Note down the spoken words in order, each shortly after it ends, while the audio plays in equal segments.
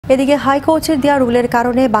এদিকে হাইকোর্টের দেওয়া রুলের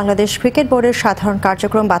কারণে বাংলাদেশ ক্রিকেট বোর্ডের সাধারণ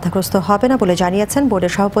কার্যক্রম বাধাগ্রস্ত হবে না বলে জানিয়েছেন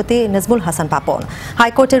বোর্ডের সভাপতি নাজমুল হাসান পাপন।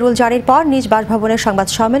 হাইকোর্টের রুল জারির পর নিজ বাসভবনের সংবাদ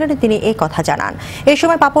সম্মেলনে তিনি এই কথা জানান। এই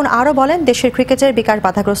সময় পাপন আরও বলেন, দেশের ক্রিকেটের বিকাশ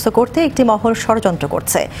বাধাগ্রস্ত করতে একটি মহল ষড়যন্ত্র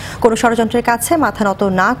করছে। কোনো ষড়যন্ত্রের কাছে মাথা নত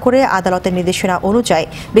না করে আদালতের নির্দেশনা অনুযায়ী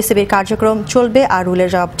বিসিবির কার্যক্রম চলবে আর রুলের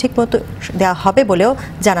জবাব ঠিকমতো দেওয়া হবে বলেও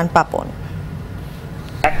জানান পাপন।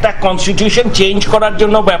 একটা কনস্টিটিউশন চেঞ্জ করার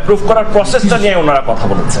জন্য বা অ্যাপ্রুভ করার প্রসেসটা নিয়ে ওনারা কথা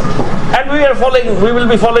বলেছেন, and we will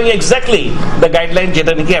be following exactly the guideline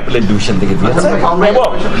যেটা নাকি অ্যাপিলেট ডিভিশন থেকে দিয়েছে।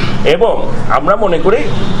 এবং আমরা মনে করি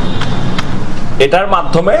এটার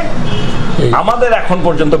মাধ্যমে আমাদের এখন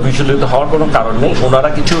পর্যন্ত বিচলিত হওয়ার কোনো কারণ নেই। ওনারা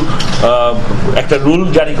কিছু একটা রুল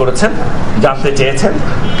জারি করেছেন, জানতে চেয়েছেন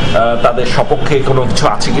তাদের সপক্ষে কোনো কিছু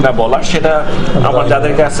আছে কিনা বলার, সেটা আমার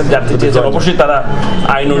যাদের কাছে জানতে চেয়েছেন অবশ্যই তারা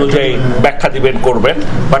আইন অনুযায়ী ব্যাখ্যা দিবেন, করবেন।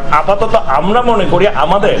 বাট আপাতত আমরা মনে করি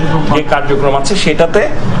আমাদের যে কার্যক্রম আছে সেটাতে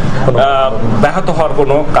ব্যাহত হওয়ার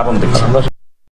কোনো কারণ দেখছি।